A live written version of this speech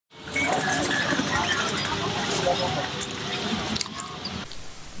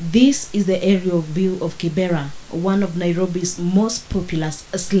This is the aerial view of Kibera, one of Nairobi's most populous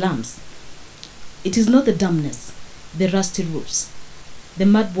slums. It is not the dampness, the rusty roofs, the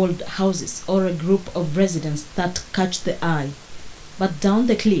mud-walled houses, or a group of residents that catch the eye, but down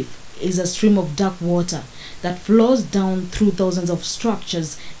the cliff is a stream of dark water that flows down through thousands of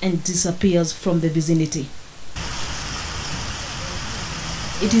structures and disappears from the vicinity.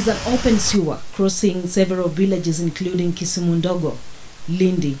 It is an open sewer crossing several villages including Kisumu Ndogo,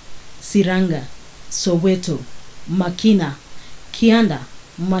 Lindi, Siranga, Soweto, Makina, Kianda,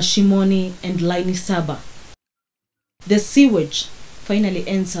 Mashimoni and Laini Saba. The sewage finally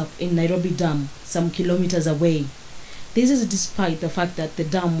ends up in Nairobi Dam, some kilometers away. This is despite the fact that the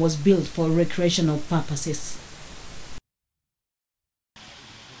dam was built for recreational purposes.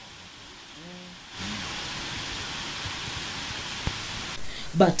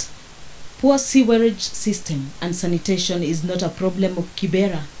 But poor sewerage system and sanitation is not a problem of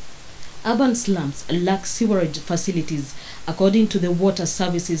Kibera. Urban slums lack sewerage facilities according to the Water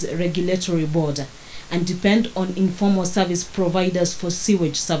Services Regulatory Board and depend on informal service providers for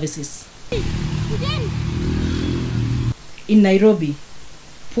sewage services. In Nairobi,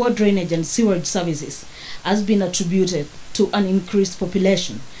 poor drainage and sewerage services has been attributed to an increased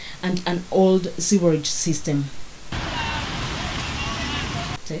population and an old sewerage system.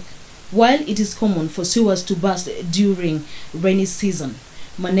 While it is common for sewers to burst during rainy season,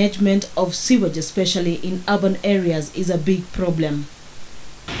 management of sewage, especially in urban areas, is a big problem.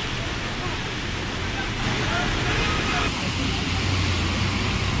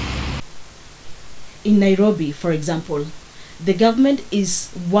 In Nairobi, for example, the government is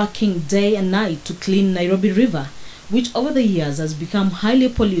working day and night to clean Nairobi River, which over the years has become highly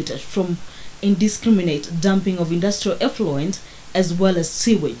polluted from indiscriminate dumping of industrial effluent as well as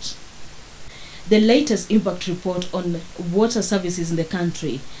sewage. The latest impact report on water services in the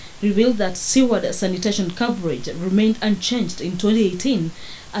country revealed that sewer sanitation coverage remained unchanged in 2018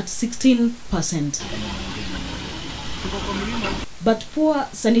 at 16%. But poor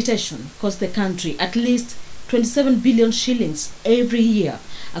sanitation cost the country at least 27 billion shillings every year,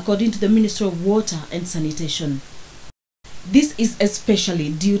 according to the Ministry of Water and Sanitation. This is especially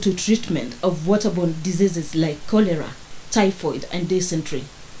due to treatment of waterborne diseases like cholera, typhoid, and dysentery.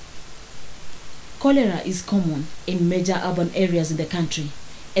 Cholera is common in major urban areas in the country,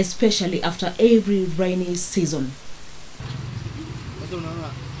 especially after every rainy season.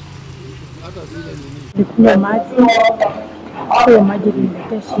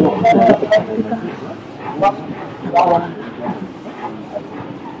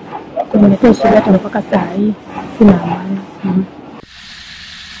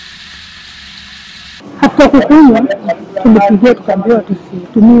 After kukunywa tulipigia tukaambiwa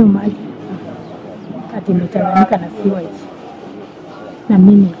tusitumie maji ati imechanganyika na sewage, na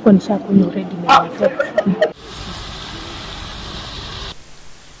mimi nilikuwa nishakunywa already na effect.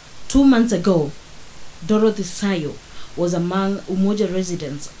 2 months ago, Dorothy Sayo was among Umoja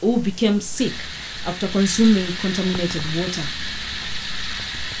residents who became sick after consuming contaminated water.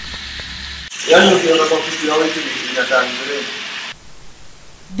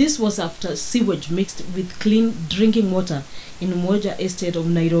 This was after sewage mixed with clean drinking water in Umoja estate of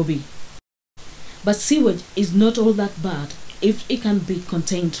Nairobi. But sewage is not all that bad if it can be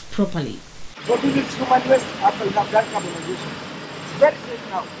contained properly. So this is human waste after we have done carbonization. It's very safe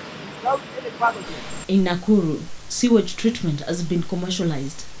now, without any pathogen. In Nakuru, sewage treatment has been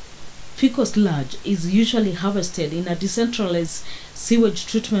commercialized. Fecal sludge is usually harvested in a decentralized sewage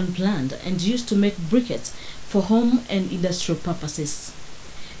treatment plant and used to make briquettes for home and industrial purposes.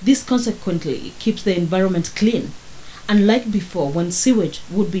 This consequently keeps the environment clean, unlike before when sewage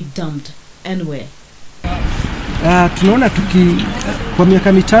would be dumped anywhere. Tunaona kwa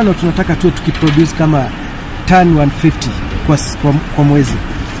miaka mitano tunataka tuwe tukiproduce kama ton 150 kwa mwezi.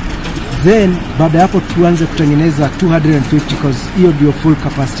 Then baada hapo tuanze kutengeneza 250 because hiyo ndio full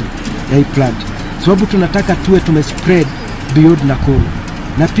capacity ya hii plant. Sababu tunataka tuwe tumespread beyond Nakuru.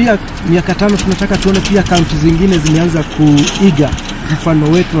 Na pia miaka 5 tunataka tuone pia kaunti zingine zimeanza kuiga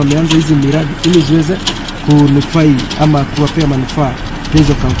mfano wetu, wameanza hizi miradi ili ziweze kunufai ama kuwapea manufaa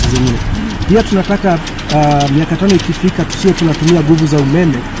hizo kaunti zingine. Pia tunataka miaka 5 ikifika tusio tunatumia nguvu za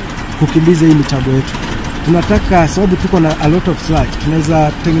umeme kukimbiza hii mitambo yetu. Tunataka, sababu tuko na a lot of sludge,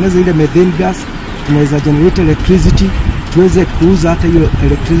 tunaweza tengeneza ile methane gas, tunaweza generate electricity, tuweze kuuza hata hiyo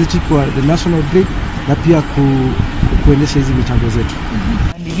electricity kwa the national grid na pia kuendesha hizi mitambo zetu.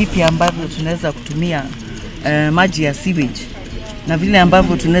 Ni vipi ambavyo tunaweza kutumia maji ya sewage na vile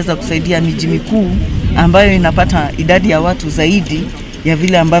ambavyo tunaweza kusaidia miji mikuu ambayo inapata idadi ya watu zaidi ya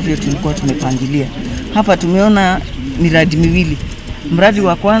vile ambavyo tulikuwa tumepangilia. Hapa tumeona miradi miwili. Mradi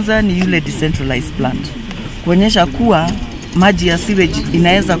wa kwanza ni yule decentralized plant, kuonyesha kuwa maji ya sewage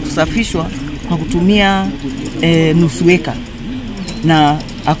inaweza kusafishwa kwa kutumia nusu eka, na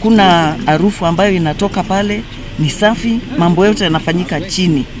hakuna harufu ambayo inatoka pale, ni safi, mambo yote yanafanyika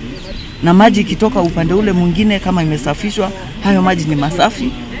chini, na maji ikitoka upande ule mwingine kama imesafishwa, hayo maji ni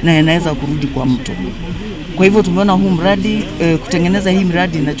masafi na yanaweza kurudi kwa mto. Kwa hivyo tumeona huu mradi kutengeneza hii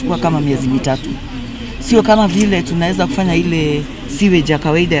mradi inachukua kama miezi mitatu. Sio kama vile tunaweza kufanya ile sewage ya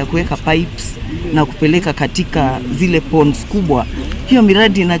kawaida ya kuweka pipes na kupeleka katika zile ponds kubwa. Hiyo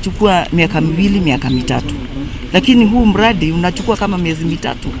miradi inachukua miaka 2, miaka 3. Lakini huu mradi unachukua kama miezi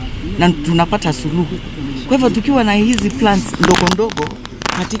mitatu na tunapata suluhu. Kwa hivyo tukiwa na hizi plants ndogo ndogo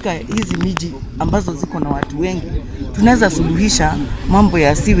katika hizi miji ambazo ziko na watu wengi, tunaweza suluhisha mambo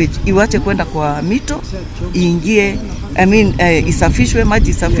ya sewage, iwache kwenda kwa mito, iingie, isafishwe,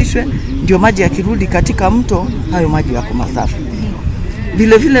 maji isafishwe, ndio maji yakirudi katika mto, hayo maji yako masafi.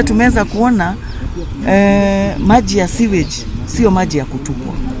 Vile vile tumeweza kuona maji ya sewage sio maji ya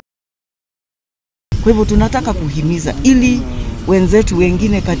kutupwa. Kwa hivyo tunataka kuhimiza ili wenzetu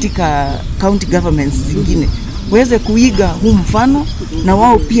wengine katika county governments zingine waweze kuiga huu mfano, na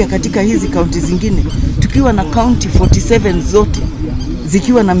wao pia katika hizi county zingine, tukiwa na county 47 zote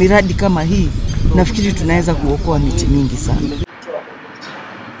zikiwa na miradi kama hii, nafikiri tunaweza kuokoa miti mingi sana.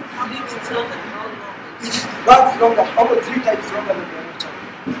 That's longer, almost 3 times longer than the other channel.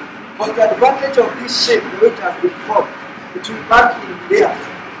 But the advantage of this shape, the way it has been formed, it will burn in layers.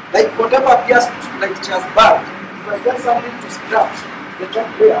 Like whatever appears like it has burned, if I get something to scratch the top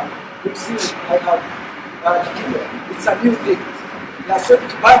layer, you see I have Kibera. It's a new thing. Yeah, so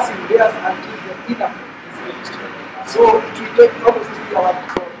it burns in layers until the inner is reached. So it will take almost 3 hours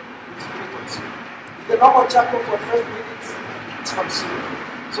before it's fully consumed. With the normal charcoal for 5 minutes, it's consumed.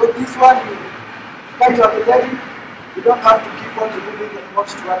 So this one, when you are ready, you don't have to keep on removing the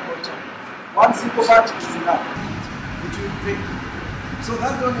box to one more time. One simple batch is enough. It will break. So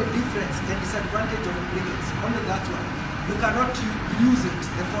that's the only difference and disadvantage of briquettes. Only that one. You cannot use it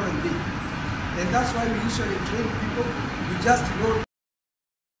the following day. And that's why we usually train people. You just load